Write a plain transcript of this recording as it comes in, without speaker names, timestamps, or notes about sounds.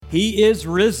He is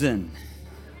risen.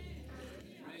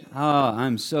 Oh,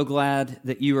 I'm so glad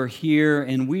that you are here,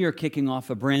 and we are kicking off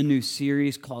a brand new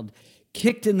series called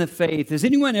Kicked in the Faith. Has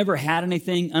anyone ever had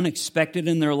anything unexpected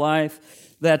in their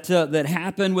life that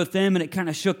happened with them, and it kind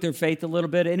of shook their faith a little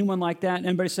bit? Anyone like that?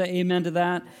 Anybody say amen to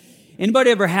that?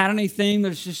 Anybody ever had anything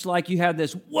that's just like you had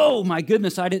this, whoa, my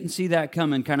goodness, I didn't see that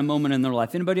coming kind of moment in their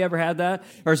life? Anybody ever had that?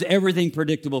 Or is everything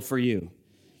predictable for you?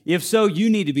 If so,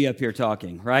 you need to be up here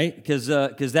talking, right? Because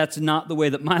that's not the way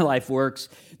that my life works.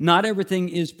 Not everything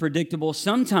is predictable.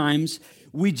 Sometimes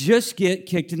we just get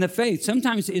kicked in the faith.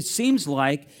 Sometimes it seems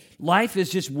like life is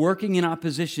just working in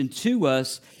opposition to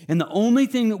us, and the only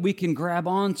thing that we can grab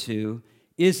onto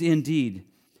is indeed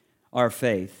our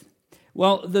faith.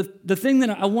 Well, the thing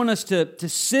that I want us to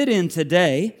sit in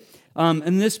today,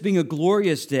 and this being a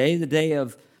glorious day, the day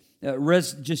of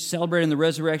just celebrating the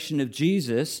resurrection of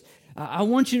Jesus, I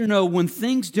want you to know when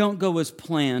things don't go as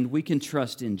planned, we can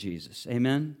trust in Jesus.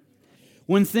 Amen?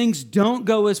 When things don't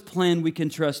go as planned, we can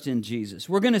trust in Jesus.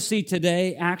 We're going to see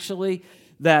today, actually,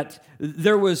 that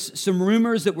there was some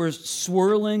rumors that were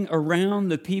swirling around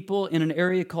the people in an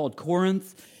area called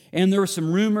Corinth, and there were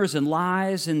some rumors and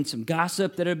lies and some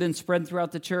gossip that had been spread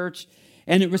throughout the church.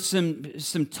 And it was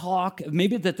some talk,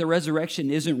 maybe that the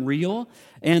resurrection isn't real,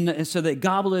 and so they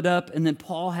gobble it up, and then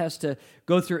Paul has to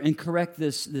go through and correct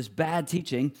this bad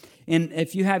teaching. And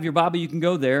if you have your Bible, you can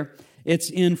go there. It's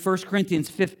in 1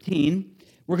 Corinthians 15.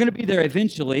 We're going to be there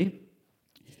eventually.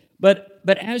 But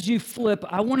as you flip,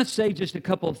 I want to say just a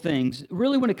couple of things.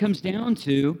 Really, when it comes down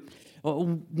to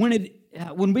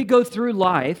when we go through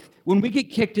life, when we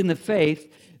get kicked in the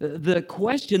faith, the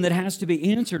question that has to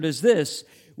be answered is this: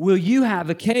 will you have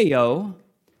a KO,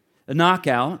 a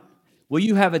knockout? Will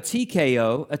you have a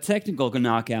TKO, a technical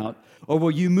knockout? Or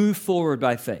will you move forward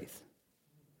by faith?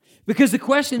 Because the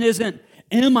question isn't,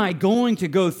 am I going to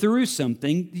go through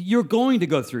something? You're going to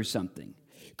go through something.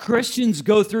 Christians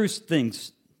go through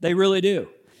things. They really do.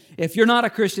 If you're not a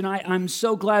Christian, I'm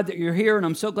so glad that you're here, and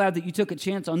I'm so glad that you took a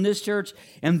chance on this church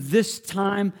and this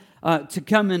time to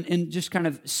come and just kind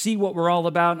of see what we're all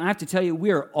about. And I have to tell you,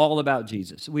 we are all about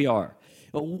Jesus. We are.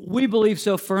 We believe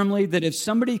so firmly that if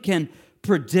somebody can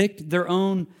predict their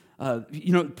own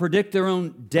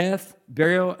death,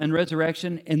 burial, and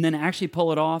resurrection, and then actually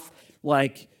pull it off,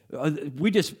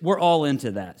 we're all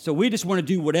into that. So we just want to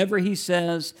do whatever he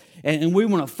says, and we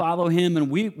want to follow him.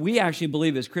 And we actually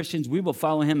believe as Christians, we will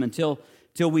follow him until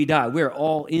we die. We're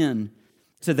all in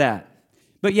to that.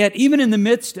 But yet, even in the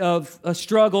midst of a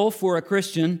struggle for a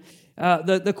Christian,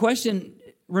 the question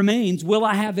remains, will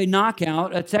I have a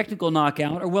knockout, a technical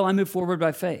knockout, or will I move forward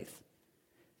by faith?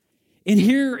 And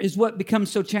here is what becomes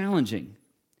so challenging.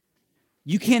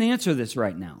 You can't answer this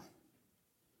right now.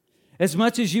 As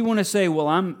much as you want to say, well,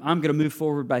 I'm going to move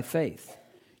forward by faith,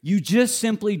 you just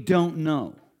simply don't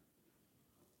know.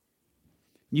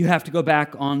 You have to go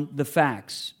back on the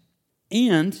facts.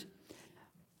 And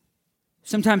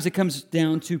sometimes it comes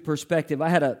down to perspective. I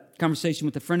had a conversation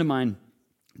with a friend of mine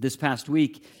this past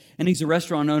week, and he's a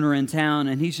restaurant owner in town,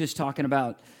 and he's just talking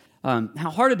about how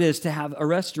hard it is to have a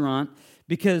restaurant,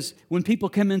 because when people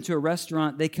come into a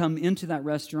restaurant, they come into that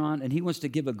restaurant, and he wants to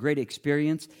give a great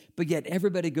experience, but yet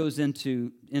everybody goes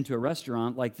into a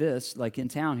restaurant like this, like in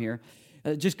town here,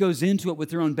 just goes into it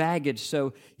with their own baggage.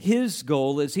 So his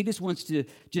goal is he just wants to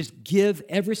just give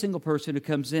every single person who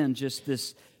comes in just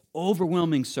this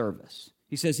overwhelming service.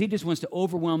 He says he just wants to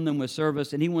overwhelm them with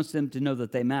service, and he wants them to know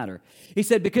that they matter. He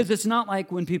said, because it's not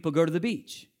like when people go to the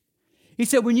beach. He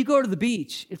said, when you go to the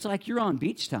beach, it's like you're on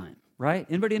beach time, right?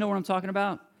 Anybody know what I'm talking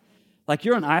about? Like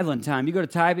you're on island time. You go to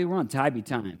Tybee, we're on Tybee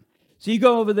time. So you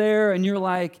go over there, and you're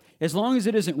like, as long as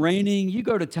it isn't raining, you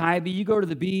go to Tybee, you go to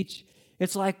the beach.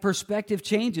 It's like perspective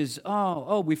changes.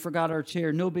 Oh, we forgot our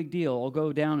chair. No big deal. I'll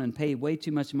go down and pay way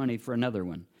too much money for another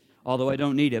one, although I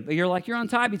don't need it. But you're on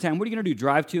Tybee time. What are you going to do,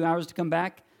 drive 2 hours to come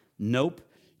back? Nope.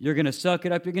 You're going to suck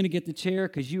it up. You're going to get the chair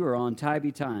because you are on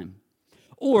Tybee time.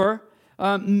 Or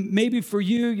maybe for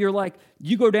you, you're like,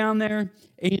 you go down there,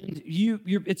 and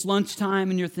it's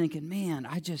lunchtime, and you're thinking, man,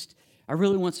 I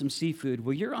really want some seafood.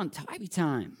 Well, you're on Tybee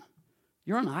time.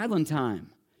 You're on island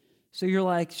time. So you're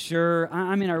like, sure,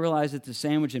 I realize it's a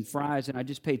sandwich and fries, and I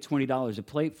just paid $20 a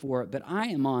plate for it, but I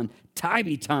am on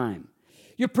Tybee time.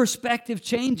 Your perspective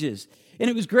changes. And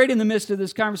it was great in the midst of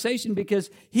this conversation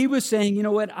because he was saying, you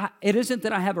know what, it isn't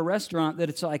that I have a restaurant that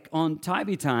it's like on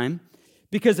Tybee time,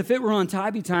 because if it were on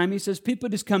Tybee time, he says, people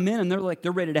just come in and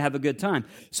they're ready to have a good time.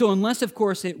 So unless, of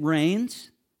course, it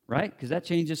rains, right, because that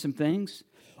changes some things,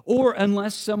 or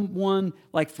unless someone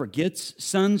like forgets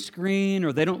sunscreen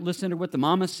or they don't listen to what the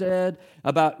mama said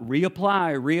about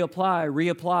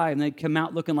reapply, and they come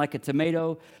out looking like a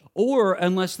tomato, or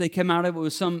unless they come out of it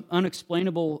with some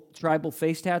unexplainable tribal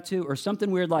face tattoo or something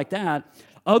weird like that.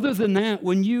 Other than that,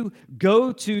 when you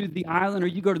go to the island or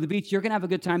you go to the beach, you're going to have a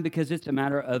good time because it's a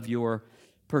matter of your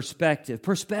perspective.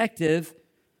 Perspective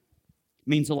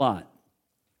means a lot.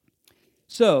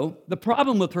 So the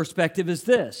problem with perspective is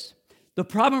this. The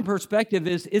problem with perspective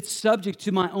is it's subject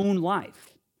to my own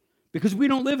life because we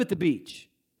don't live at the beach.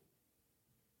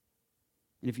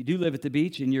 And if you do live at the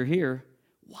beach and you're here,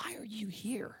 why are you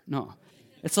here? No,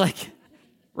 it's like,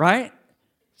 right?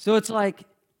 So it's like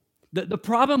the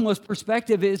problem with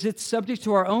perspective is it's subject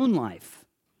to our own life.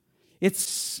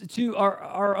 It's to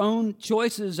our own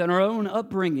choices and our own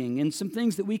upbringing and some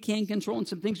things that we can control and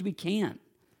some things we can't.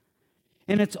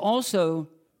 And it's also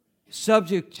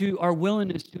subject to our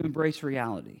willingness to embrace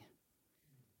reality.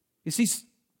 You see,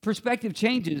 perspective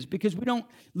changes because we don't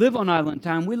live on island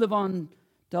time. We live on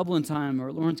Dublin time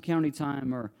or Lawrence County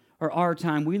time or our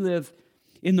time. We live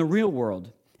in the real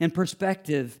world, and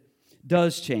perspective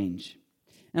does change.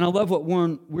 And I love what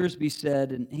Warren Wiersbe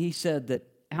said, and he said that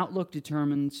outlook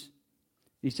determines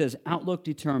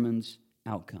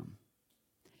outcome.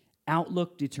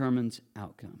 Outlook determines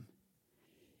outcome.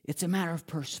 It's a matter of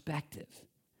perspective.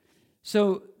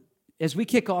 So as we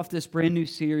kick off this brand new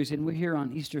series, and we're here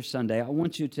on Easter Sunday, I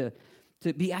want you to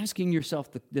be asking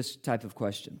yourself this type of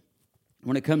question.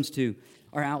 When it comes to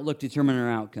our outlook determining our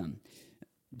outcome,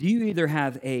 do you either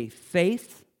have a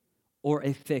faith or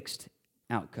a fixed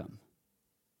outcome?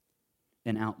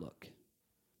 An outlook.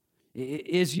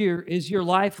 Is your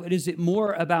life, is it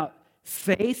more about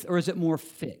faith or is it more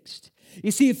fixed?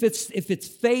 You see, if it's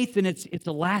faith, then it's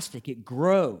elastic, it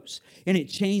grows and it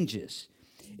changes.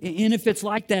 And if it's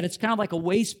like that, it's kind of like a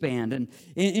waistband. And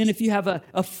if you have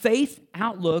a faith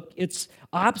outlook, it's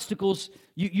obstacles.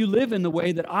 You live in the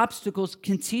way that obstacles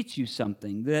can teach you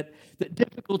something, that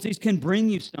difficulties can bring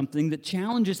you something, that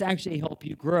challenges actually help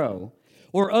you grow.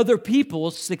 Or other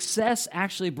people's success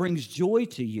actually brings joy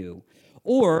to you.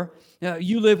 Or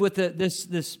you live with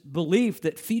this belief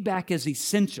that feedback is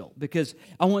essential because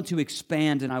I want to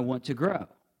expand and I want to grow.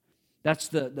 That's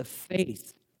the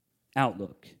faith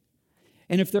outlook.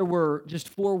 And if there were just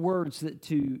 4 words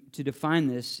to define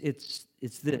this, it's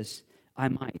this: I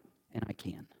might and I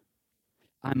can.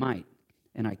 I might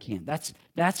and I can. That's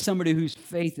somebody whose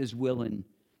faith is willing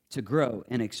to grow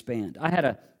and expand. I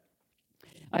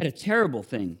had a terrible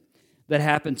thing that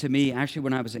happened to me actually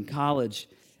when I was in college.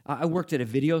 I worked at a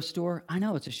video store. I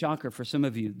know it's a shocker for some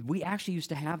of you. We actually used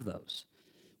to have those.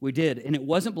 We did, and it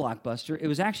wasn't Blockbuster. It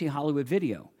was actually Hollywood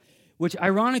Video, which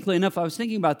ironically enough, I was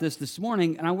thinking about this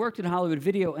morning, and I worked at Hollywood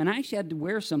Video, and I actually had to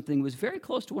wear something that was very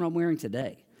close to what I'm wearing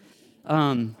today.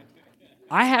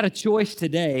 I had a choice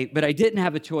today, but I didn't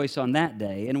have a choice on that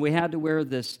day, and we had to wear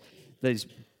these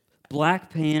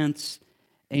black pants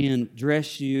and dress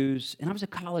shoes, and I was a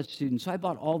college student, so I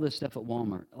bought all this stuff at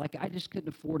Walmart. Like, I just couldn't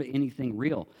afford anything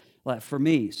real for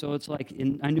me. So it's like,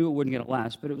 I knew it wasn't going to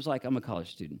last, but it was like I'm a college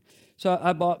student. So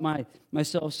I bought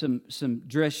myself some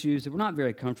dress shoes that were not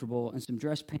very comfortable and some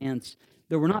dress pants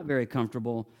that were not very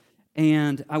comfortable,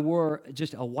 and I wore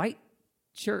just a white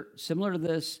shirt similar to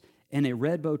this and a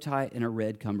red bow tie and a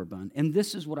red cummerbund. And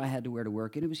this is what I had to wear to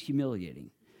work, and it was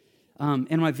humiliating.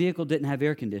 And my vehicle didn't have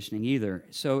air conditioning either,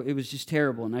 so it was just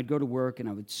terrible. And I'd go to work, and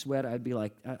I would sweat. I'd be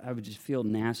like, I would just feel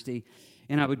nasty.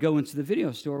 And I would go into the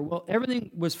video store. Well, everything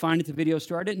was fine at the video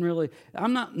store.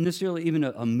 I'm not necessarily even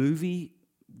a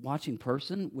movie-watching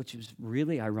person, which is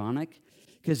really ironic,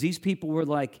 because these people were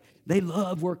like, they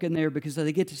love working there because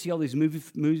they get to see all these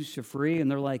movies for free, and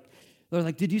they're like,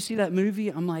 did you see that movie?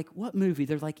 I'm like, what movie?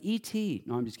 They're like, E.T.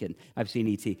 No, I'm just kidding. I've seen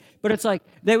E.T. But it's like,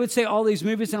 they would say all these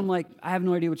movies, and I'm like, I have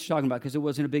no idea what you're talking about because it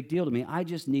wasn't a big deal to me. I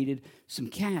just needed some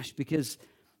cash because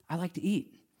I like to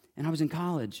eat, and I was in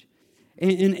college.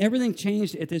 And everything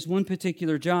changed at this one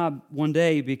particular job one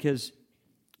day because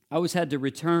I always had to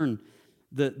return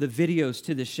the videos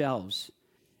to the shelves.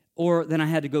 Or then I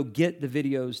had to go get the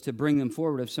videos to bring them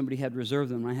forward if somebody had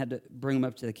reserved them. I had to bring them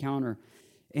up to the counter.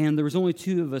 And there was only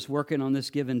 2 of us working on this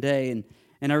given day,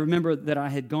 and I remember that I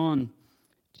had gone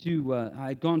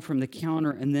from the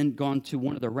counter and then gone to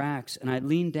one of the racks, and I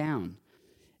leaned down,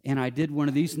 and I did one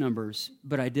of these numbers,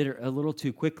 but I did it a little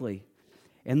too quickly,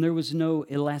 and there was no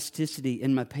elasticity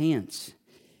in my pants,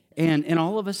 and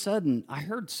all of a sudden, I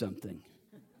heard something,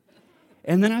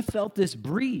 and then I felt this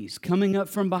breeze coming up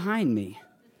from behind me,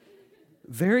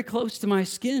 very close to my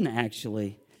skin,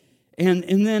 actually,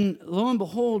 and then, lo and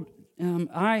behold,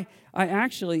 I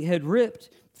actually had ripped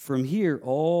from here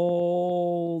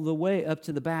all the way up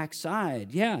to the back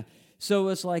side. Yeah. So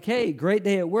it's like, hey, great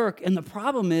day at work. And the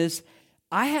problem is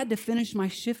I had to finish my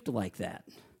shift like that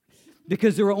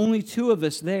because there were only two of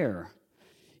us there.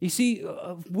 You see,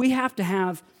 we have to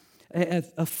have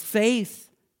a faith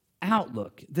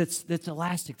outlook that's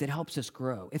elastic, that helps us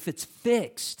grow. If it's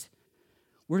fixed,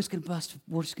 we're just going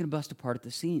to bust apart at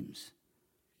the seams.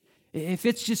 If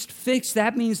it's just fixed,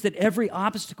 that means that every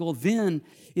obstacle then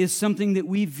is something that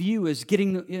we view as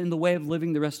getting in the way of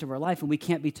living the rest of our life, and we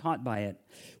can't be taught by it.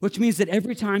 Which means that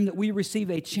every time that we receive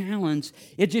a challenge,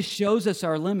 it just shows us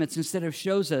our limits instead of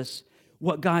shows us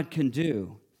what God can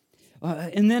do.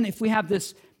 And then if we have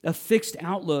a fixed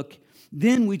outlook,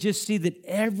 then we just see that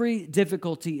every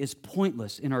difficulty is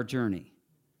pointless in our journey.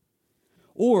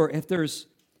 Or if there's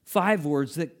 5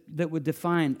 words that would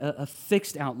define a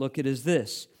fixed outlook, it is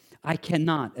this: I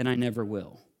cannot and I never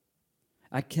will.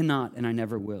 I cannot and I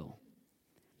never will.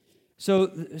 So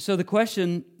the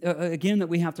question, again, that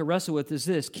we have to wrestle with is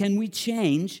this: can we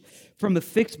change from a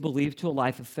fixed belief to a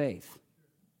life of faith?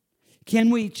 Can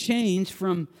we change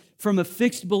from a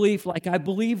fixed belief, like I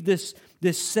believe this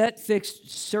set fixed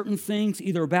certain things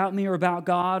either about me or about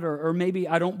God, or maybe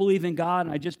I don't believe in God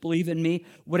and I just believe in me,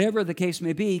 whatever the case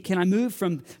may be, can I move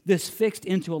from this fixed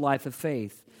into a life of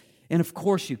faith? And of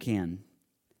course you can.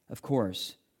 Of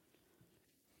course.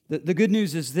 The good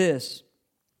news is this,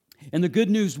 and the good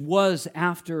news was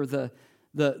after the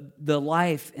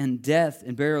life and death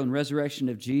and burial and resurrection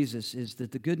of Jesus, is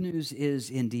that the good news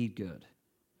is indeed good.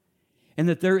 And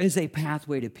that there is a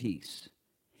pathway to peace.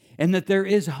 And that there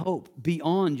is hope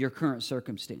beyond your current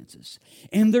circumstances.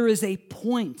 And there is a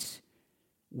point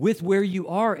with where you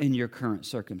are in your current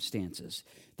circumstances.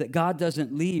 That God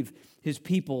doesn't leave His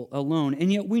people alone.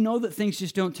 And yet we know that things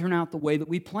just don't turn out the way that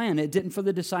we plan. It didn't for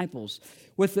the disciples.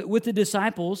 With the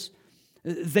disciples,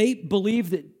 they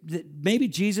believed that maybe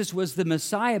Jesus was the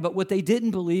Messiah, but what they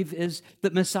didn't believe is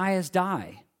that Messiahs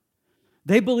die.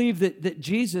 They believed that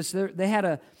Jesus, they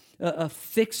had a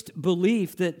fixed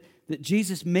belief that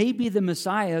Jesus may be the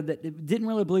Messiah, that didn't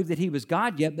really believe that He was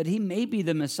God yet, but He may be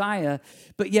the Messiah.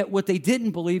 But yet what they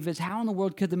didn't believe is how in the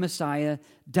world could the Messiah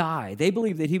die? They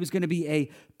believed that He was going to be a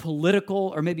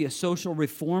political or maybe a social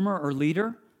reformer or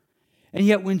leader. And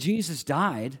yet when Jesus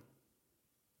died,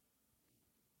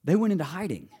 they went into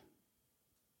hiding.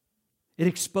 It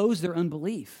exposed their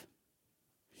unbelief.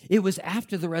 It was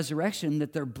after the resurrection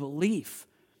that their belief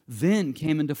then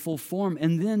came into full form.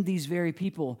 And then these very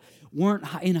people weren't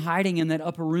in hiding in that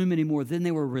upper room anymore. Then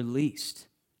they were released.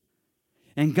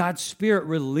 And God's Spirit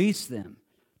released them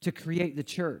to create the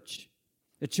church.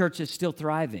 The church is still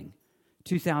thriving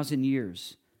 2,000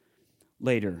 years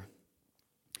later.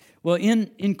 Well,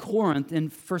 in Corinth, in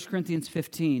 1 Corinthians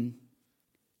 15,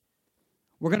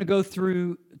 we're going to go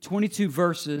through 22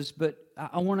 verses, but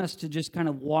I want us to just kind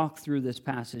of walk through this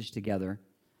passage together.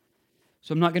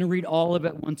 So I'm not going to read all of it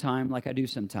at one time like I do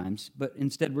sometimes, but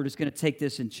instead we're just going to take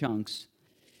this in chunks.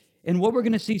 And what we're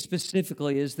going to see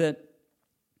specifically is that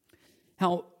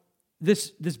how this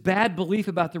bad belief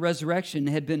about the resurrection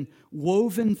had been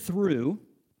woven through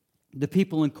the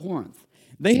people in Corinth.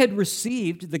 They had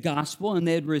received the gospel and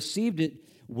they had received it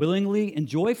willingly and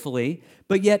joyfully,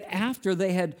 but yet after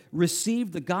they had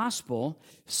received the gospel,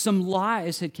 some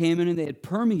lies had came in and they had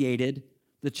permeated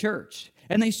the church,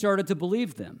 and they started to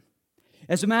believe them.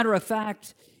 As a matter of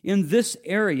fact, in this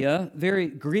area, very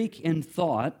Greek in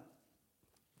thought,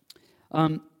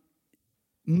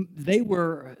 they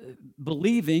were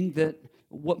believing that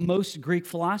what most Greek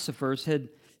philosophers had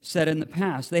said in the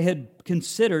past. They had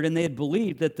considered and they had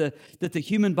believed that the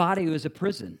human body was a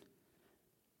prison.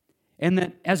 And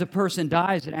that as a person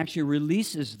dies, it actually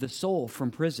releases the soul from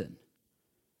prison.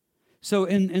 So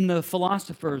in the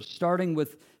philosophers, starting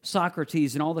with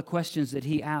Socrates and all the questions that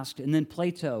he asked, and then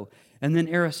Plato, and then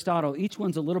Aristotle, each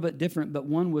one's a little bit different, but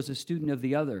one was a student of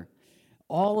the other.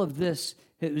 All of this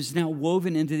is now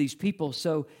woven into these people.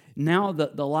 So now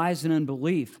the lies and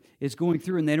unbelief is going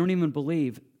through, and they don't even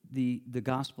believe the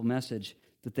gospel message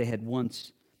that they had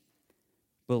once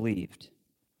believed.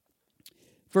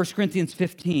 1 Corinthians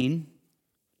 15,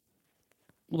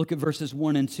 we'll look at verses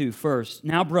 1 and 2 first.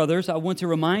 Now, brothers, I want to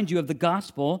remind you of the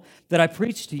gospel that I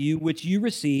preached to you, which you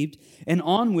received, and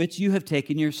on which you have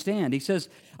taken your stand. He says,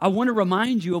 I want to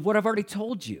remind you of what I've already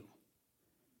told you,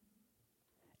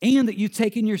 and that you've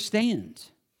taken your stand.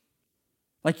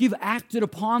 Like you've acted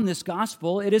upon this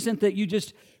gospel. It isn't that you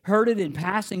just heard it in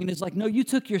passing, and it's like, no, you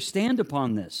took your stand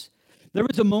upon this. There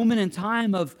was a moment in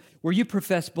time of where you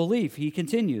professed belief. He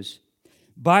continues,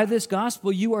 by this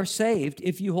gospel you are saved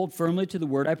if you hold firmly to the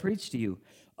word I preached to you.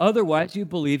 Otherwise, you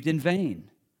believed in vain.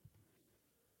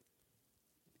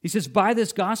 He says, by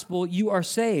this gospel, you are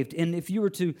saved. And if you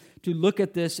were to look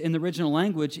at this in the original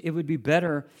language, it would be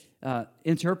better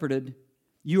interpreted,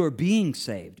 you are being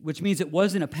saved, which means it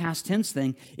wasn't a past tense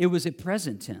thing, it was a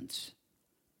present tense.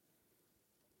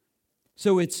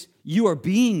 So it's, you are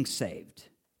being saved.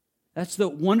 That's the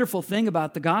wonderful thing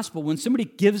about the gospel. When somebody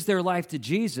gives their life to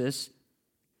Jesus,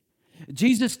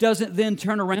 Jesus doesn't then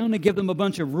turn around and give them a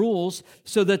bunch of rules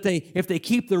so that if they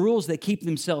keep the rules, they keep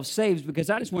themselves saved. Because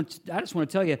I just want to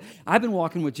tell you, I've been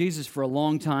walking with Jesus for a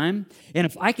long time, and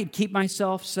if I could keep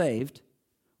myself saved,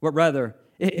 or rather,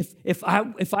 if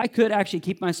I could actually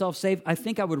keep myself saved, I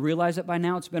think I would realize it by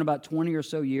now. It's been about 20 or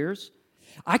so years.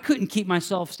 I couldn't keep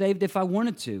myself saved if I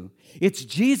wanted to. It's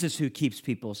Jesus who keeps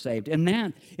people saved, and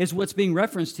that is what's being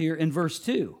referenced here in verse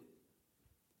 2.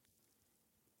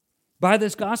 By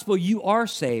this gospel, you are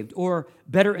saved, or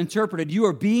better interpreted, you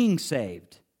are being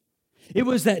saved. It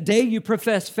was that day you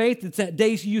professed faith, it's that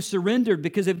day you surrendered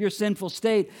because of your sinful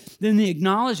state, then the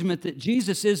acknowledgement that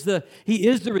Jesus He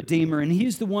is the Redeemer, and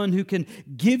He's the one who can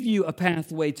give you a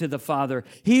pathway to the Father.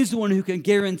 He's the one who can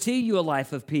guarantee you a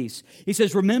life of peace. He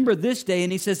says, remember this day,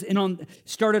 and He says,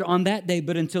 started on that day,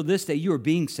 but until this day, you are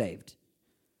being saved.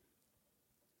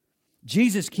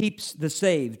 Jesus keeps the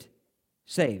saved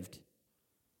saved.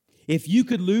 If you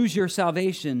could lose your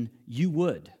salvation, you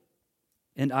would,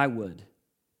 and I would.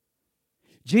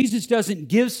 Jesus doesn't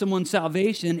give someone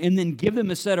salvation and then give them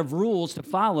a set of rules to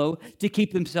follow to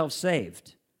keep themselves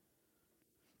saved.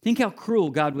 Think how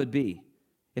cruel God would be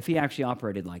if He actually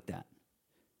operated like that.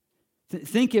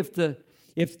 Think if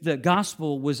the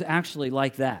gospel was actually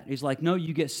like that. He's like, no,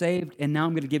 you get saved, and now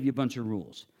I'm going to give you a bunch of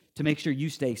rules to make sure you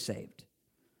stay saved.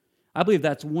 I believe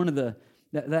that's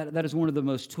that is one of the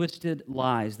most twisted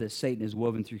lies that Satan has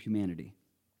woven through humanity,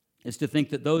 is to think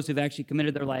that those who've actually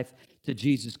committed their life to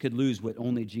Jesus could lose what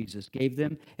only Jesus gave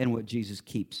them and what Jesus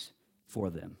keeps for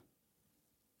them.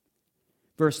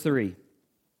 Verse 3.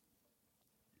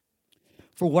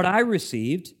 For what I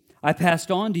received, I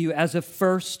passed on to you as of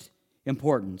first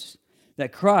importance,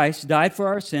 that Christ died for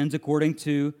our sins according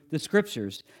to the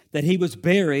Scriptures, that He was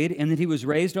buried, and that He was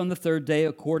raised on the third day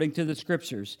according to the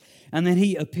Scriptures, and then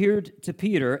He appeared to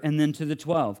Peter and then to the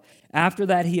 12. After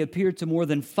that, He appeared to more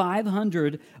than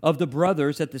 500 of the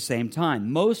brothers at the same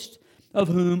time, most of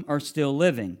whom are still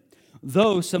living,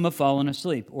 though some have fallen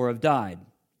asleep or have died.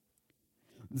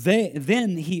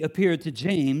 Then He appeared to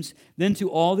James, then to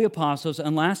all the apostles,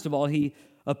 and last of all, He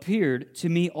appeared to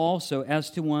me also as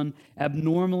to one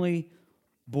abnormally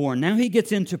born. Now He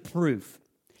gets into proof.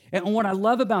 And what I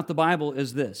love about the Bible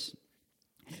is this.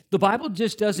 The Bible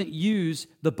just doesn't use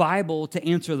the Bible to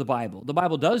answer the Bible. The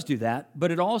Bible does do that,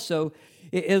 but it also,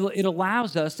 it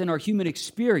allows us in our human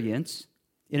experience,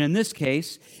 and in this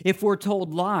case, if we're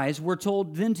told lies, we're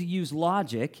told then to use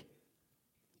logic.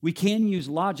 We can use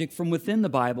logic from within the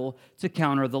Bible to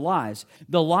counter the lies.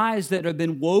 The lies that have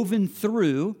been woven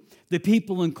through the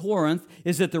people in Corinth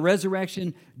is that the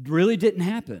resurrection really didn't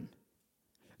happen.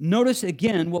 Notice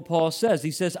again what Paul says. He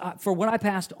says, for what I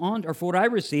passed on, or for what I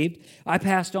received, I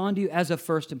passed on to you as of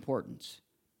first importance.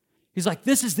 He's like,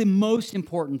 this is the most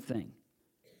important thing.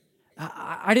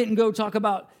 I didn't go talk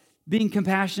about being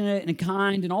compassionate and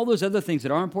kind and all those other things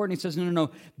that are important. He says, no,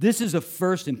 this is of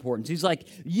first importance. He's like,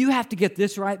 you have to get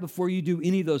this right before you do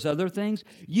any of those other things.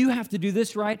 You have to do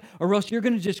this right, or else you're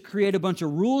going to just create a bunch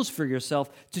of rules for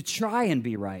yourself to try and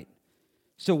be right.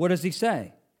 So what does he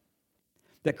say?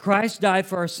 That Christ died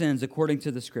for our sins according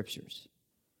to the Scriptures.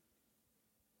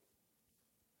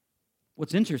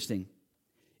 What's interesting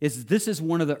is this is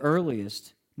one of the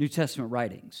earliest New Testament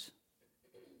writings.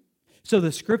 So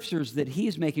the Scriptures that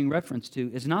he's making reference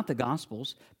to is not the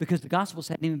Gospels, because the Gospels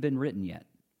hadn't even been written yet.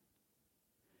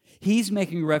 He's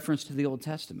making reference to the Old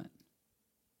Testament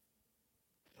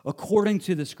according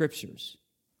to the Scriptures.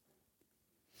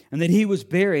 And that He was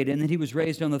buried and that He was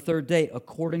raised on the third day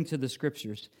according to the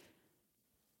Scriptures.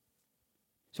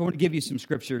 So I want to give you some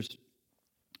scriptures.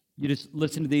 You just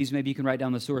listen to these. Maybe you can write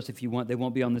down the source if you want. They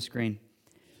won't be on the screen.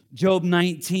 Job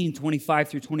 19, 25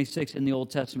 through 26 in the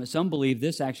Old Testament. Some believe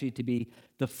this actually to be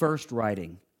the first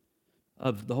writing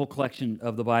of the whole collection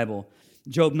of the Bible.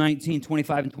 Job 19,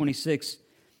 25 and 26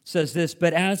 says this,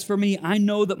 but as for me, I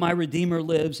know that my Redeemer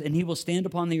lives, and He will stand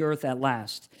upon the earth at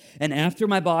last. And after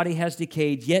my body has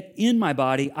decayed, yet in my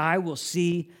body I will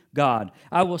see God.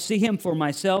 I will see Him for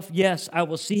myself. Yes, I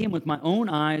will see Him with my own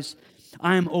eyes.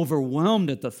 I am overwhelmed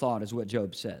at the thought, is what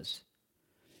Job says.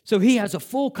 So he has a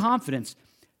full confidence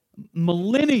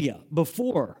millennia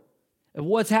before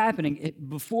what's happening,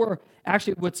 before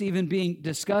actually what's even being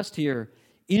discussed here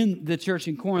in the church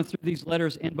in Corinth through these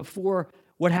letters, and before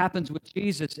what happens with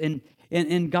Jesus.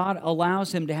 And God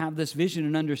allows him to have this vision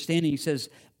and understanding. He says,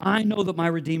 I know that my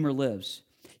Redeemer lives.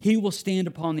 He will stand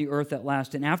upon the earth at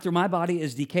last. And after my body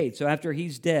is decayed, so after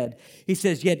he's dead, he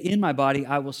says, yet in my body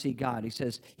I will see God. He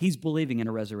says, he's believing in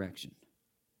a resurrection.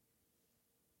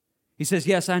 He says,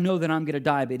 yes, I know that I'm going to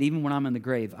die, but even when I'm in the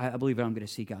grave, I believe that I'm going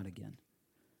to see God again.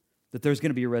 That there's going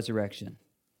to be a resurrection.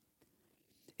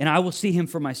 And I will see him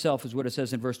for myself, is what it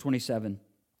says in verse 27.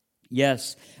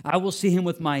 Yes, I will see him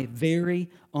with my very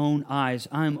own eyes.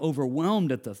 I am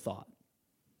overwhelmed at the thought.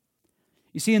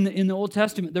 You see, in the Old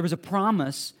Testament, there was a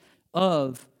promise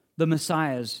of the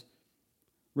Messiah's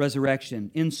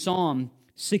resurrection. In Psalm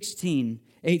 16,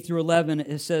 8 through 11,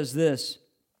 it says this,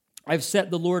 I've set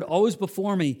the Lord always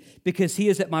before me, because he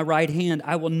is at my right hand.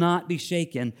 I will not be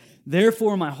shaken.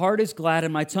 Therefore, my heart is glad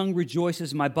and my tongue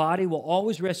rejoices. My body will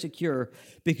always rest secure,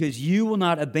 because you will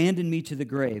not abandon me to the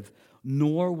grave,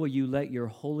 nor will you let your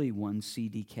Holy One see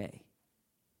decay.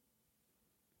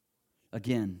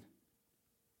 Again,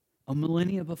 a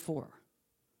millennia before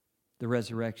the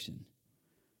resurrection,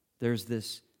 there's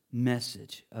this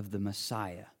message of the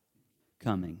Messiah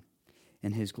coming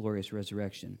and his glorious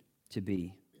resurrection to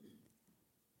be.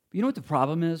 But you know what the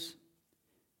problem is?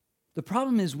 The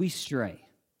problem is we stray.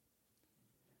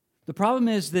 The problem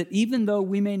is that even though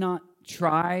we may not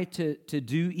try to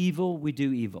do evil, we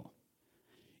do evil.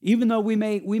 Even though we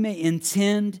may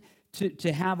intend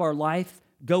to have our life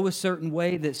go a certain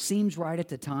way that seems right at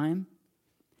the time,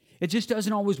 it just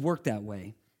doesn't always work that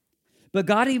way. But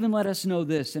God even let us know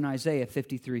this in Isaiah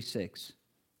 53:6.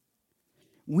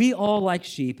 We all like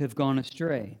sheep have gone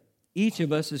astray. Each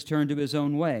of us has turned to his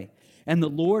own way, and the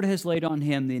Lord has laid on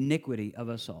him the iniquity of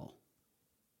us all.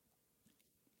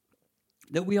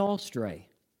 That we all stray.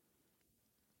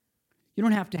 You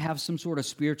don't have to have some sort of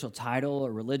spiritual title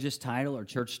or religious title or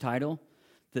church title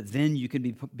that then you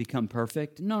can become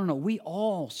perfect. No. We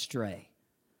all stray.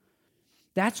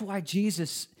 That's why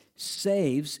Jesus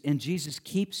saves and Jesus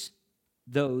keeps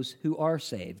those who are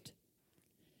saved.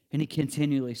 And he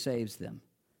continually saves them,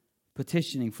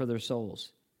 petitioning for their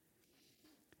souls.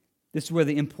 This is where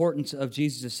the importance of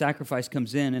Jesus' sacrifice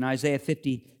comes in Isaiah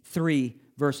 53,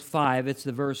 verse 5. It's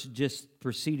the verse just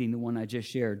preceding the one I just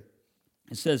shared.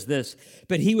 It says this,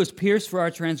 but he was pierced for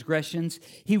our transgressions.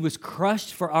 He was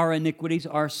crushed for our iniquities,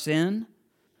 our sin.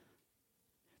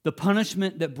 The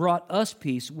punishment that brought us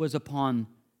peace was upon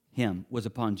him, was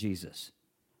upon Jesus.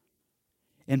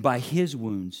 And by his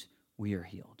wounds, we are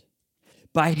healed.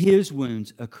 By his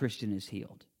wounds, a Christian is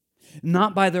healed.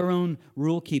 Not by their own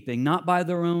rule keeping, not by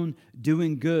their own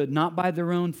doing good, not by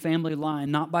their own family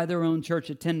line, not by their own church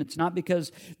attendance, not because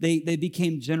they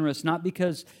became generous, not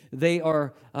because they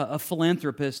are a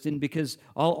philanthropist and because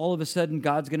all of a sudden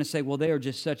God's going to say, well, they are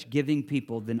just such giving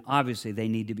people, then obviously they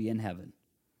need to be in heaven.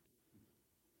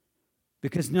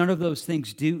 Because none of those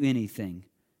things do anything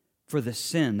for the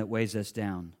sin that weighs us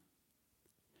down.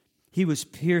 He was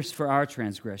pierced for our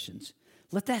transgressions.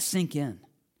 Let that sink in.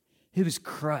 He was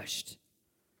crushed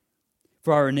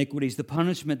for our iniquities. The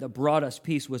punishment that brought us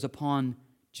peace was upon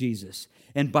Jesus.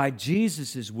 And by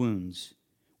Jesus' wounds,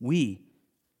 we,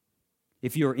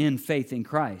 if you're in faith in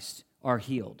Christ, are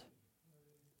healed.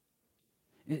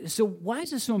 So why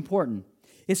is this so important?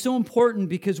 It's so important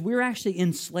because we're actually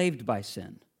enslaved by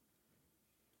sin.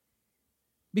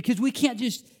 Because we can't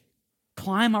just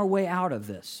climb our way out of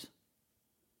this.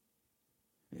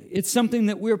 It's something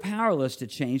that we're powerless to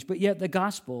change, but yet the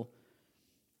gospel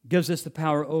gives us the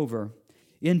power over.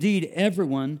 Indeed,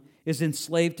 everyone is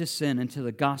enslaved to sin until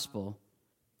the gospel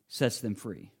sets them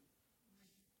free.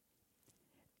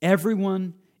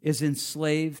 Everyone is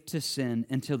enslaved to sin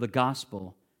until the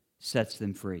gospel sets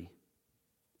them free.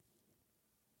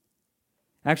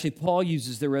 Actually, Paul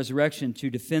uses the resurrection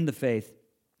to defend the faith.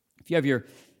 If you have your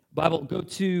Bible, go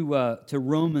to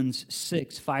Romans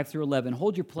 6, 5 through 11.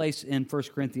 Hold your place in 1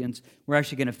 Corinthians. We're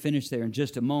actually going to finish there in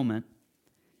just a moment.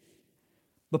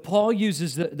 But Paul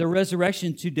uses the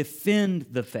resurrection to defend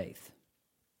the faith.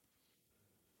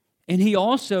 And he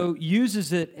also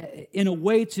uses it in a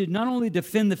way to not only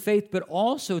defend the faith, but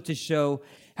also to show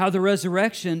how the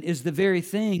resurrection is the very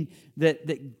thing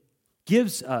that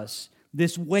gives us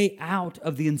this way out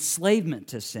of the enslavement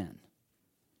to sin.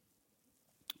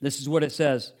 This is what it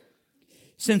says.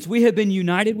 Since we have been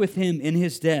united with him in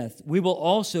his death, we will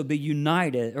also be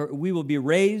united, or we will be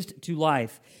raised to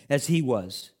life as he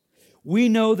was. We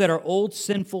know that our old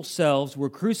sinful selves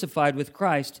were crucified with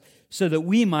Christ so that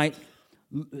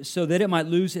it might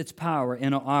lose its power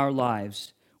in our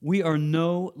lives. We are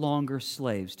no longer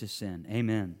slaves to sin.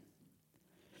 Amen.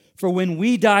 For when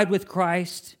we died with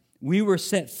Christ, we were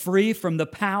set free from the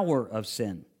power of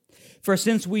sin. For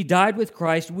since we died with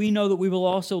Christ, we know that we will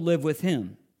also live with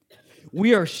him.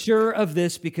 We are sure of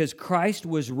this because Christ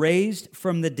was raised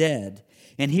from the dead,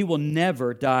 and he will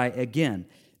never die again.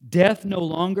 Death no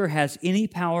longer has any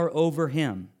power over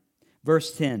him.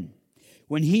 Verse 10,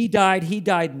 when he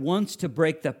died once to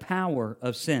break the power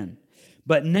of sin.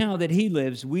 But now that he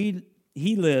lives,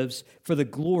 he lives for the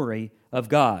glory of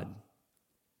God.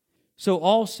 So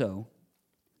also,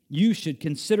 you should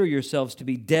consider yourselves to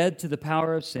be dead to the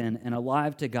power of sin and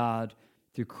alive to God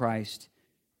through Christ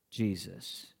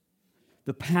Jesus.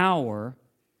 The power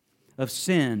of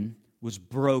sin was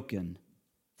broken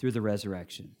through the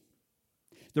resurrection.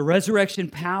 The resurrection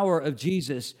power of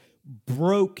Jesus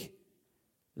broke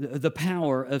the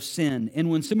power of sin. And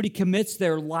when somebody commits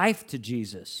their life to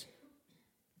Jesus,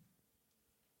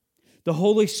 the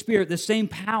Holy Spirit, the same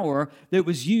power that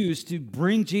was used to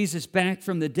bring Jesus back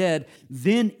from the dead,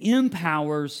 then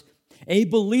empowers a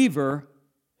believer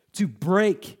to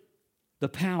break the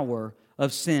power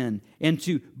of sin and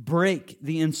to break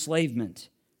the enslavement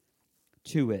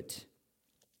to it.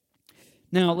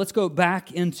 Now, let's go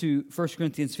back into 1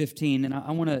 Corinthians 15, and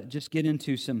I want to just get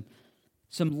into some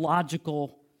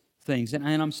logical things. And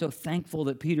I'm so thankful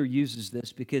that Peter uses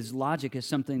this, because logic is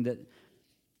something that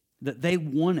they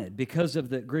wanted because of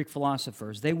the Greek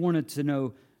philosophers. They wanted to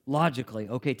know logically,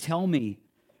 okay, tell me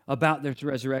about this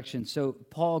resurrection. So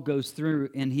Paul goes through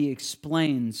and he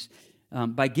explains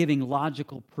by giving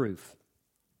logical proof.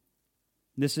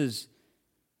 This is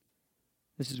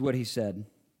what he said.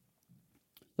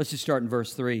 Let's just start in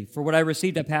verse 3. For what I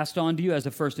received, I passed on to you as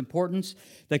of first importance,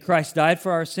 that Christ died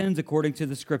for our sins according to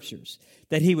the Scriptures,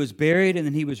 that he was buried and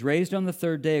then he was raised on the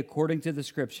third day according to the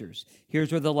Scriptures.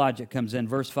 Here's where the logic comes in,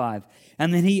 verse 5.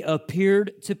 And then he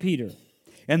appeared to Peter,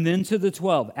 and then to the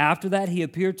 12. After that, he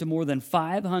appeared to more than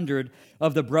 500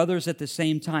 of the brothers at the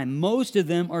same time. Most of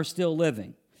them are still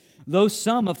living, though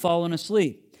some have fallen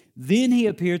asleep. Then he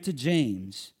appeared to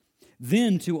James,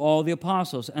 then to all the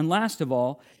apostles, and last of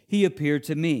all, he appeared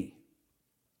to me.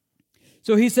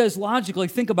 So he says logically,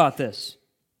 think about this.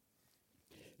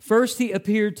 First, he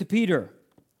appeared to Peter.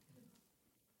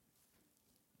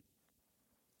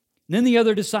 Then the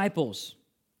other disciples.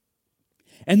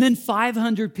 And then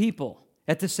 500 people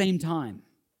at the same time.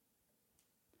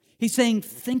 He's saying,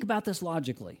 think about this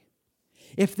logically.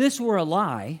 If this were a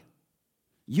lie,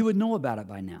 you would know about it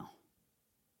by now.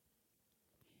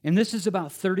 And this is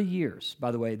about 30 years, by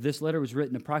the way. This letter was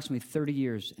written approximately 30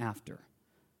 years after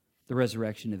the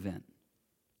resurrection event.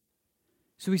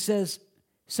 So he says,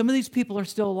 some of these people are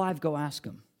still alive, go ask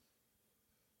them.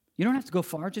 You don't have to go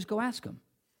far, just go ask them.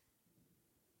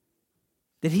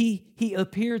 That he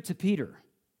appeared to Peter,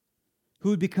 who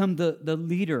would become the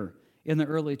leader in the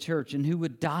early church and who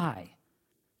would die.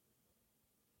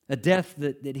 A death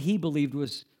that he believed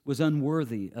was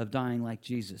unworthy of dying like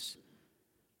Jesus.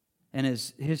 And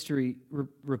as history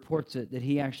reports it, that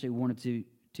he actually wanted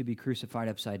to be crucified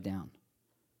upside down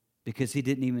because he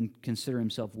didn't even consider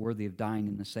himself worthy of dying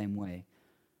in the same way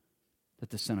that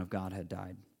the Son of God had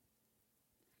died.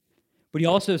 But he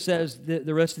also says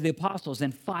the rest of the apostles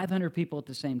and 500 people at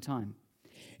the same time.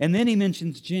 And then he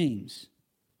mentions James.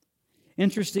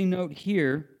 Interesting note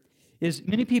here is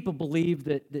many people believe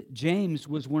that James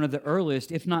was one of the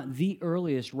earliest, if not the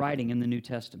earliest, writing in the New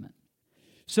Testament.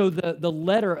 So the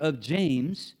letter of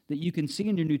James that you can see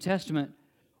in your New Testament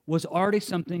was already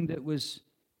something that was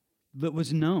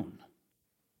known.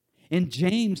 And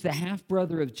James, the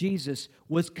half-brother of Jesus,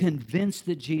 was convinced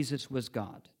that Jesus was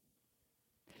God.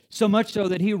 So much so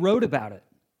that he wrote about it.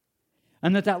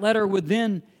 And that letter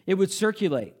would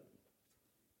circulate,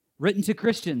 written to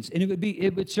Christians, and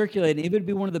it would circulate, and it would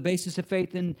be one of the bases of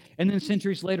faith, and then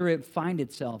centuries later it would find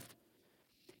itself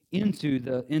into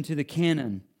the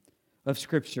canon of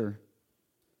Scripture.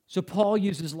 So Paul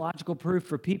uses logical proof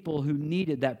for people who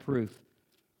needed that proof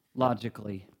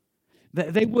logically.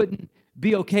 They wouldn't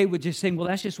be okay with just saying, well,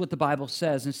 that's just what the Bible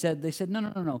says. Instead, they said,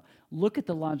 no. Look at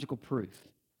the logical proof.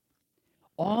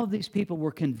 All of these people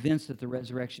were convinced that the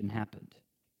resurrection happened.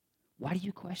 Why do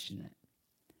you question it?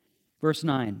 Verse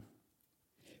 9.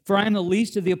 For I am the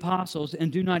least of the apostles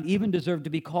and do not even deserve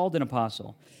to be called an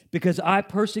apostle, because I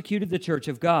persecuted the church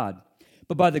of God.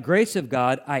 But by the grace of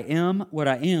God, I am what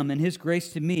I am, and his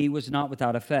grace to me was not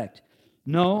without effect.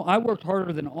 No, I worked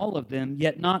harder than all of them,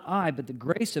 yet not I, but the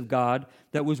grace of God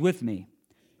that was with me.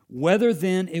 Whether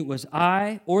then it was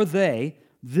I or they,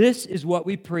 this is what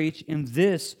we preach, and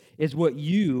this is what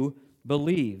you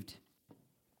believed.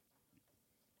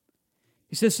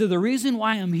 He says, so the reason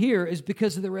why I'm here is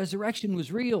because the resurrection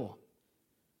was real.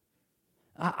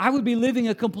 I would be living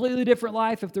a completely different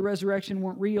life if the resurrection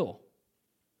weren't real.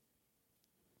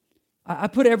 I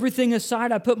put everything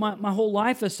aside. I put my whole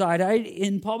life aside.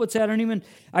 And Paul would say,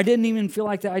 I didn't even feel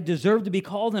like that I deserved to be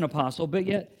called an apostle, but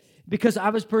yet, because I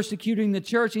was persecuting the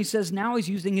church, he says now he's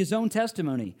using his own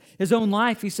testimony, his own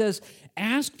life. He says,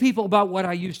 ask people about what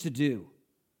I used to do.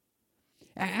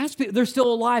 Ask people, they're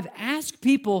still alive. Ask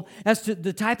people as to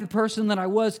the type of person that I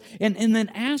was, and then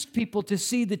ask people to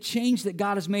see the change that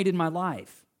God has made in my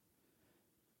life.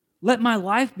 Let my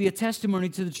life be a testimony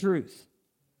to the truth.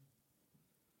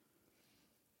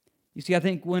 You see, I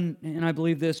think and I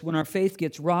believe this, when our faith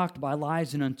gets rocked by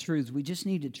lies and untruths, we just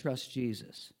need to trust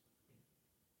Jesus.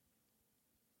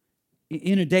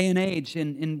 In a day and age,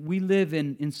 and we live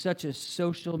in such a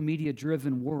social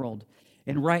media-driven world,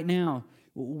 and right now,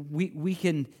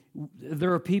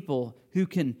 there are people who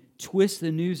can twist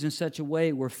the news in such a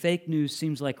way where fake news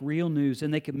seems like real news,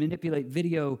 and they can manipulate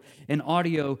video and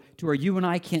audio to where you and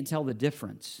I can't tell the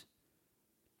difference.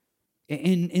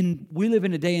 And we live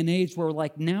in a day and age where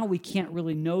now we can't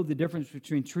really know the difference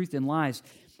between truth and lies.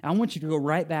 I want you to go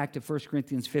right back to 1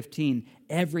 Corinthians 15.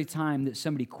 Every time that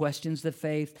somebody questions the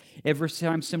faith, every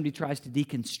time somebody tries to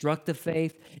deconstruct the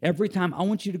faith, every time, I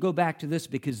want you to go back to this,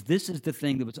 because this is the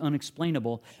thing that was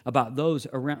unexplainable about those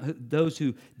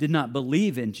who did not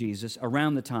believe in Jesus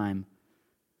around the time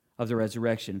of the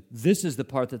resurrection. This is the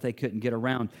part that they couldn't get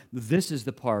around. This is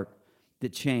the part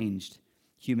that changed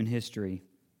human history.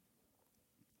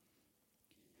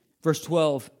 Verse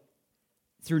 12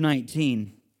 through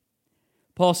 19.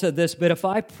 Paul said this, but if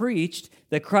I preached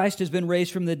that Christ has been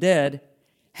raised from the dead,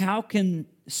 how can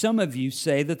some of you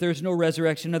say that there's no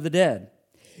resurrection of the dead?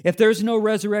 If there's no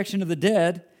resurrection of the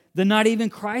dead, then not even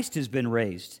Christ has been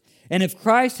raised. And if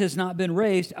Christ has not been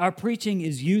raised, our preaching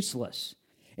is useless,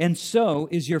 and so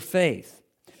is your faith.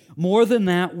 More than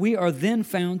that, we are then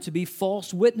found to be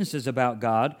false witnesses about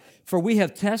God, for we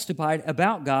have testified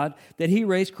about God that He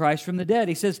raised Christ from the dead.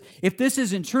 He says, if this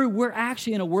isn't true, we're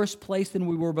actually in a worse place than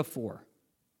we were before.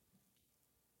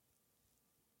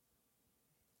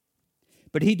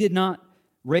 But He did not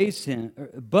raise Him,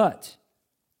 in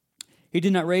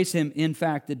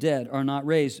fact, the dead are not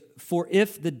raised. For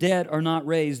if the dead are not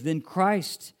raised, then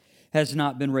Christ has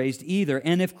not been raised either.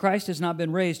 And if Christ has not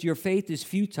been raised, your faith is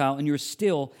futile and you're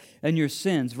still in your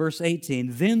sins. Verse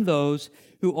 18, then those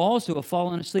who also have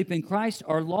fallen asleep in Christ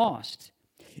are lost.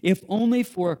 If only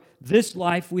for this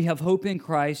life we have hope in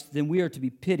Christ, then we are to be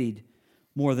pitied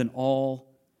more than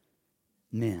all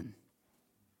men.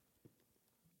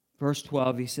 Verse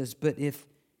 12, he says, but if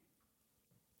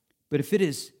it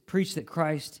is preached that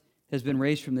Christ has been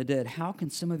raised from the dead, how can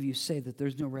some of you say that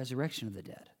there's no resurrection of the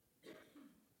dead?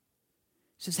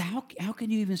 He says, how can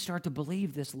you even start to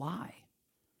believe this lie?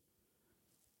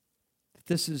 That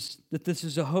this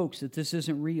is a hoax, that this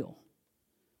isn't real.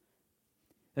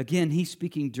 Again, he's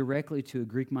speaking directly to a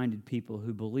Greek-minded people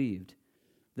who believed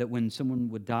that when someone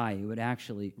would die, it would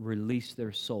actually release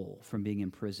their soul from being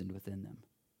imprisoned within them.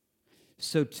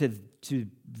 So to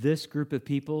this group of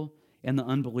people and the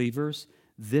unbelievers,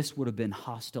 this would have been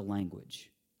hostile language.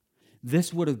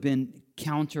 This would have been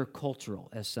countercultural,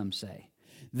 as some say.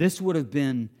 This would have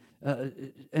been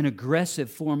an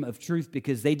aggressive form of truth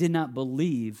because they did not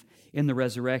believe in the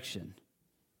resurrection.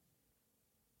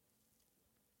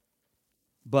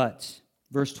 But,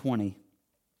 verse 20,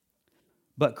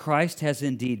 but Christ has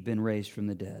indeed been raised from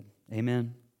the dead.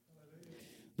 Amen.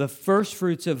 The first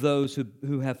fruits of those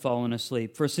who have fallen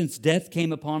asleep. For since death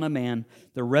came upon a man,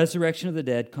 the resurrection of the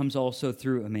dead comes also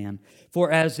through a man.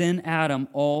 For as in Adam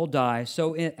all die,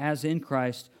 so as in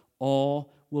Christ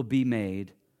all will be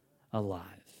made alive.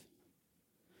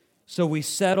 So we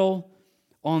settle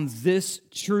on this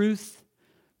truth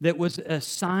that was a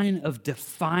sign of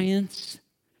defiance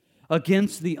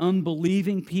against the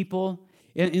unbelieving people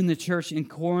in the church in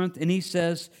Corinth. And he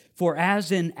says, for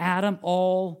as in Adam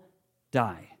all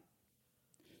die,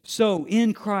 so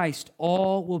in Christ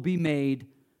all will be made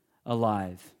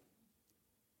alive.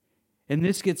 And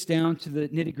this gets down to the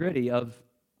nitty-gritty of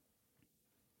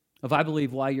I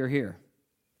believe why you're here.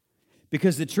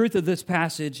 Because the truth of this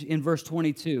passage in verse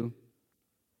 22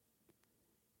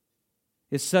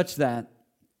 is such that,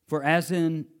 for as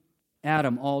in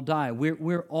Adam all die,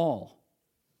 we're all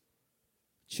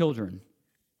children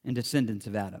and descendants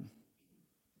of Adam.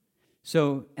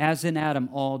 So, as in Adam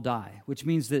all die, which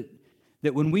means that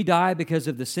when we die because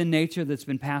of the sin nature that's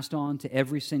been passed on to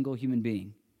every single human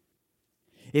being,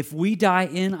 if we die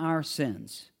in our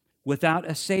sins without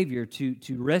a Savior to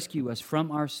rescue us from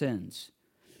our sins,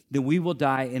 then we will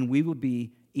die and we will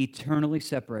be eternally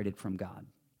separated from God.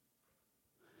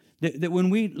 That when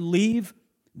we leave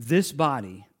this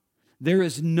body, there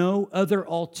is no other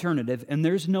alternative and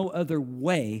there's no other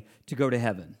way to go to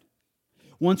heaven.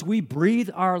 once we breathe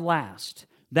our last,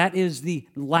 that is the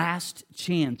last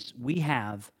chance we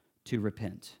have to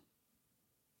repent.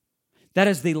 That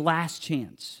is the last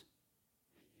chance.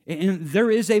 And there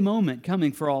is a moment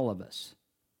coming for all of us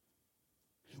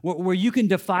where you can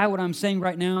defy what I'm saying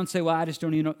right now and say, well, I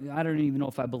don't even know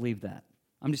if I believe that.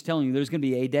 I'm just telling you, there's going to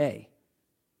be a day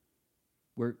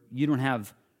where you don't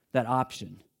have that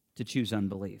option to choose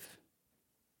unbelief.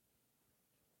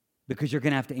 Because you're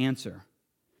going to have to answer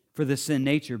for the sin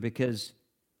nature, because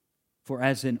for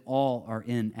as in all are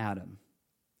in Adam.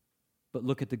 But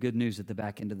look at the good news at the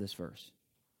back end of this verse.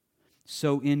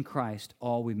 So in Christ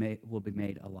all will be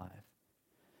made alive.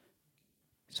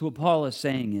 So what Paul is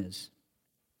saying is,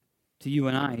 to you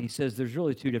and I, he says there's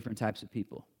really two different types of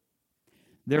people.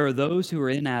 There are those who are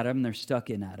in Adam, they're stuck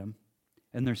in Adam,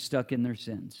 and they're stuck in their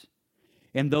sins.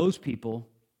 And those people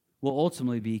will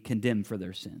ultimately be condemned for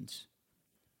their sins.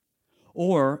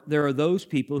 Or there are those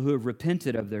people who have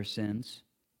repented of their sins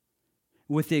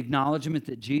with the acknowledgement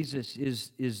that Jesus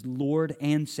is Lord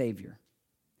and Savior.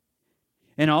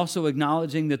 And also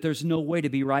acknowledging that there's no way to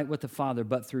be right with the Father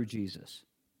but through Jesus.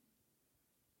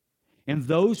 And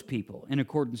those people, in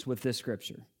accordance with this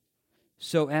scripture,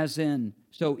 so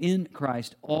in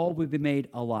Christ, all will be made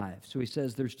alive. So he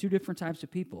says there's two different types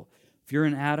of people. If you're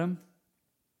in Adam,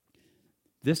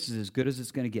 this is as good as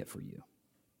it's going to get for you.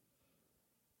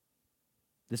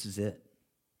 This is it.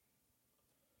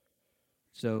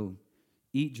 So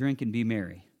eat, drink, and be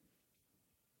merry.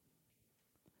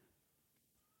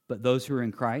 But those who are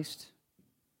in Christ,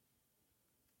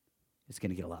 it's going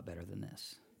to get a lot better than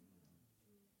this.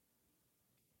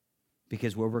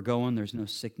 Because where we're going, there's no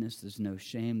sickness, there's no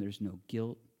shame, there's no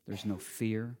guilt, there's no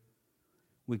fear.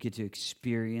 We get to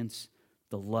experience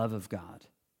the love of God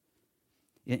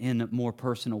in a more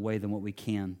personal way than what we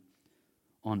can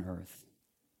on earth.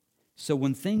 So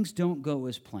when things don't go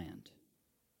as planned,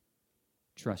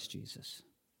 trust Jesus.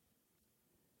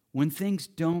 When things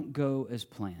don't go as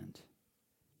planned,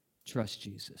 trust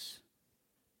Jesus.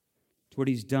 It's what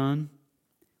he's done,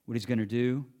 what he's going to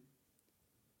do,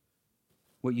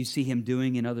 what you see him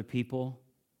doing in other people,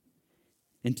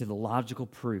 into the logical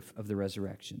proof of the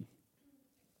resurrection.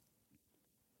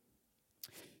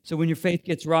 So when your faith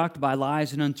gets rocked by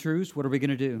lies and untruths, what are we going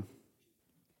to do?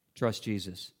 Trust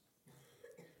Jesus.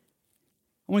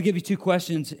 I want to give you two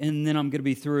questions, and then I'm going to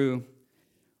be through.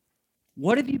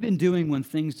 What have you been doing when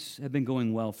things have been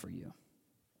going well for you?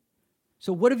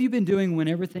 So what have you been doing when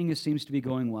everything seems to be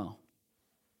going well?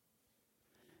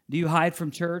 Do you hide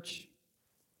from church?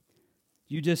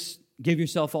 Do you just give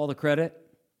yourself all the credit?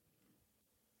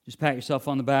 Just pat yourself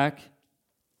on the back?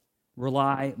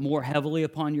 Rely more heavily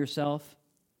upon yourself?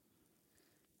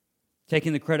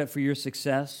 Taking the credit for your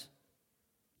success?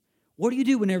 What do you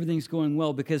do when everything's going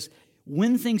well? Because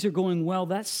when things are going well,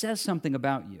 that says something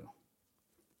about you.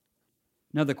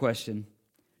 Another question.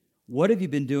 What have you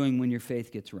been doing when your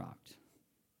faith gets rocked?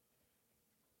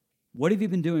 What have you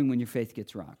been doing when your faith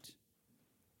gets rocked?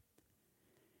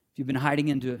 If you've been hiding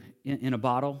in a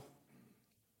bottle,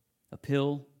 a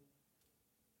pill,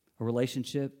 a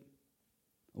relationship,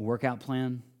 a workout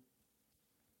plan,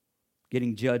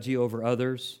 getting judgy over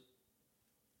others,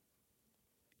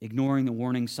 ignoring the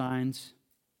warning signs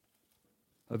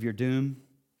of your doom,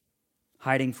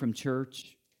 hiding from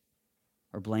church,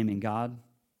 or blaming God?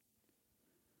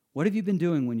 What have you been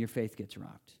doing when your faith gets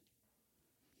rocked?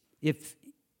 If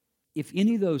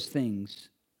any of those things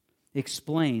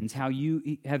explains how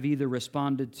you have either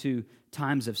responded to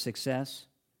times of success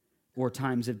or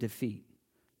times of defeat,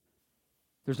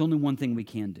 there's only one thing we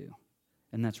can do,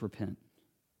 and that's repent.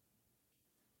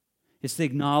 It's the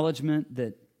acknowledgement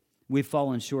that we've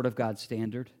fallen short of God's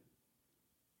standard.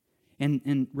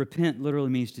 And repent literally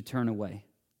means to turn away.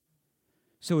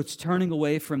 So it's turning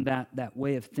away from that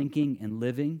way of thinking and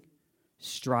living,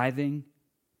 striving,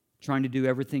 trying to do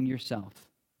everything yourself,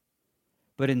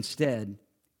 but instead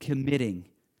committing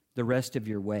the rest of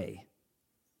your way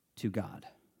to God.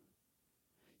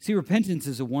 See, repentance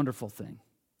is a wonderful thing.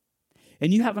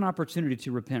 And you have an opportunity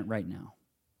to repent right now.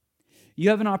 You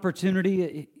have an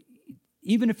opportunity,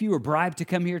 even if you were bribed to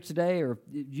come here today, or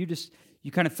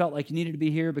you kind of felt like you needed to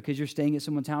be here because you're staying at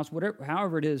someone's house,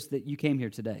 however it is that you came here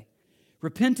today.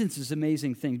 Repentance is an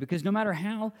amazing thing, because no matter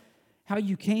how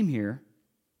you came here,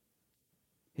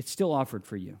 it's still offered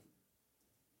for you.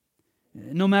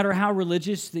 No matter how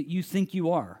religious that you think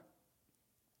you are,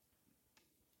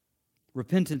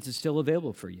 repentance is still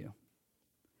available for you.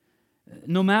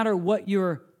 No matter what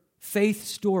your faith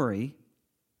story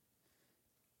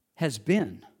has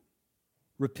been,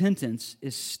 repentance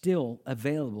is still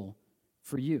available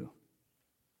for you.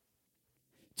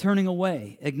 Turning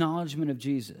away, acknowledgement of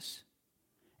Jesus,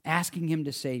 asking him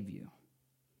to save you.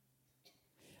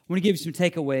 I want to give you some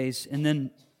takeaways, and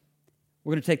then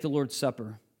we're going to take the Lord's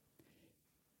Supper.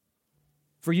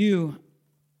 For you,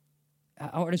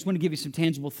 I just want to give you some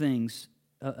tangible things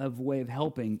of a way of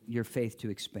helping your faith to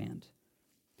expand.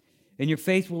 And your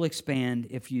faith will expand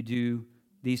if you do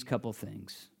these couple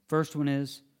things. First one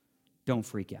is, don't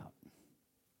freak out.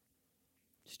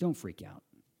 Just don't freak out.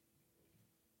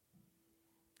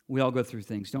 We all go through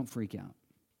things. Don't freak out.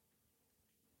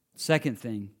 Second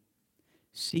thing,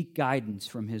 seek guidance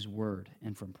from His Word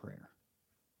and from prayer.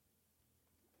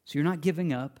 So you're not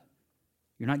giving up.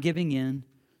 You're not giving in.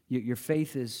 Your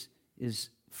faith is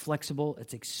flexible.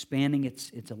 It's expanding.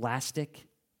 It's elastic.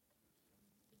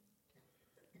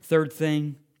 Third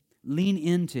thing, lean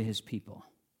into His people.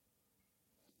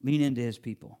 Lean into His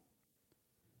people.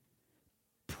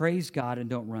 Praise God and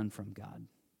don't run from God.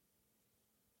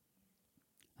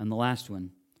 And the last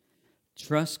one,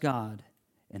 trust God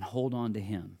and hold on to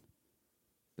Him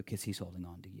because He's holding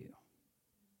on to you.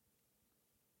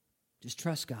 Just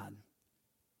trust God.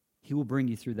 He will bring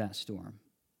you through that storm.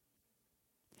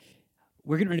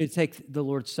 We're getting ready to take the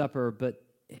Lord's Supper, but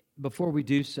before we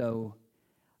do so,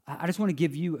 I just want to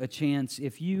give you a chance.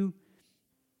 If you,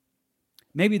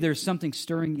 maybe there's something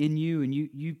stirring in you and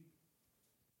you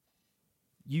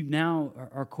now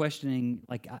are questioning,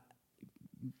 like,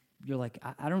 you're like,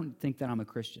 I don't think that I'm a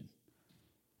Christian.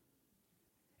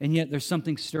 And yet there's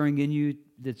something stirring in you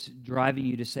that's driving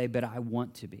you to say, but I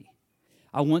want to be.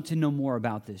 I want to know more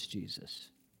about this Jesus.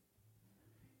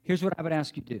 Here's what I would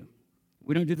ask you to do.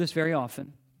 We don't do this very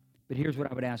often, but here's what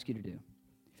I would ask you to do.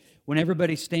 When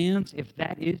everybody stands, if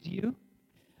that is you,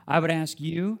 I would ask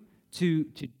you to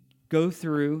go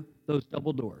through those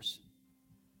double doors.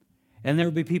 And there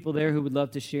will be people there who would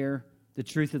love to share the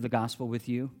truth of the gospel with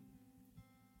you,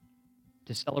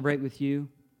 to celebrate with you,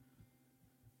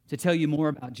 to tell you more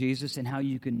about Jesus and how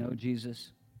you can know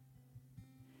Jesus.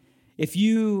 If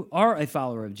you are a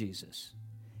follower of Jesus,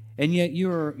 and yet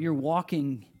you're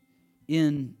walking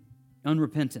in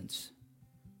unrepentance,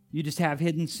 you just have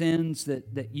hidden sins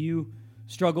that you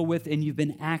struggle with and you've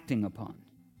been acting upon.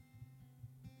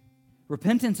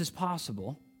 Repentance is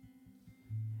possible,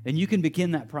 and you can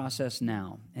begin that process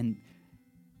now. And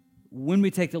when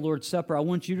we take the Lord's Supper, I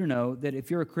want you to know that if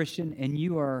you're a Christian and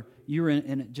you're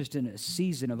just in a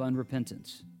season of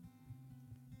unrepentance,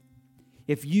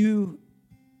 if you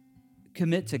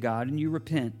commit to God and you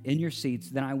repent in your seats,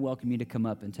 then I welcome you to come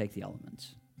up and take the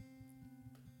elements.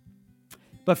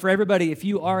 But for everybody, if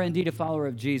you are indeed a follower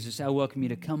of Jesus, I welcome you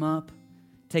to come up,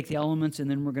 take the elements, and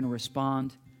then we're going to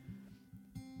respond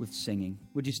with singing.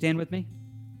 Would you stand with me?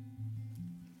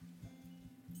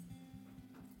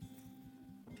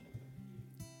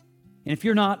 And if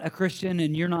you're not a Christian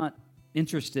and you're not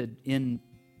interested in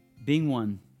being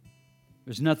one,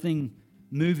 there's nothing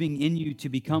moving in you to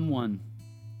become one,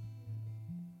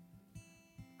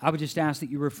 I would just ask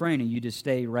that you refrain and you just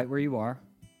stay right where you are.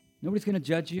 Nobody's going to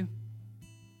judge you.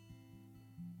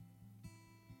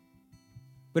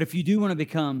 But if you do want to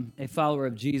become a follower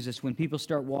of Jesus, when people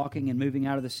start walking and moving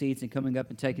out of the seats and coming up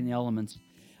and taking the elements,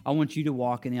 I want you to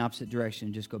walk in the opposite direction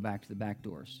and just go back to the back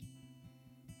doors.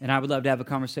 And I would love to have a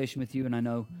conversation with you, and I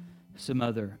know some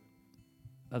other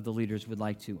of the leaders would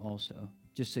like to also,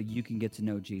 just so you can get to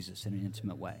know Jesus in an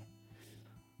intimate way.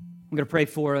 I'm going to pray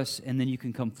for us, and then you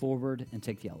can come forward and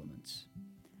take the elements.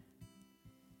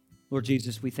 Lord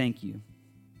Jesus, we thank you.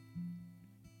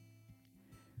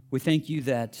 We thank you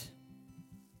that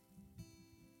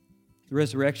the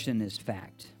resurrection is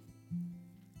fact,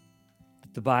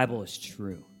 that the Bible is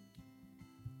true,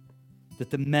 that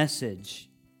the message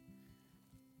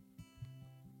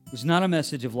was not a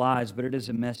message of lies, but it is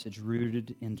a message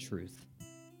rooted in truth.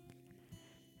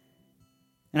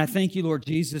 And I thank you, Lord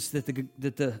Jesus, that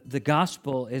the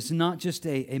gospel is not just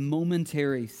a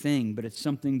momentary thing, but it's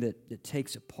something that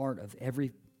takes a part of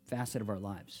every facet of our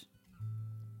lives.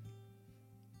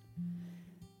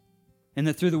 And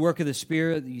that through the work of the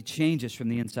Spirit, you change us from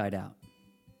the inside out.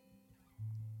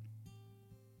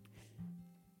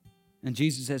 And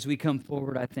Jesus, as we come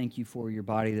forward, I thank you for your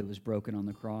body that was broken on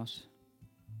the cross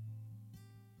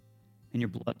and your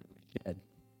blood that was shed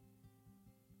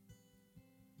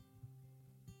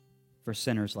for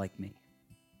sinners like me.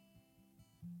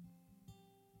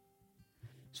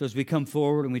 So as we come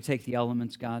forward and we take the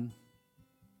elements, God,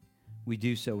 we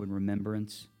do so in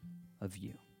remembrance of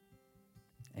you.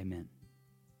 Amen.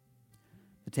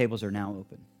 The tables are now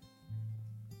open.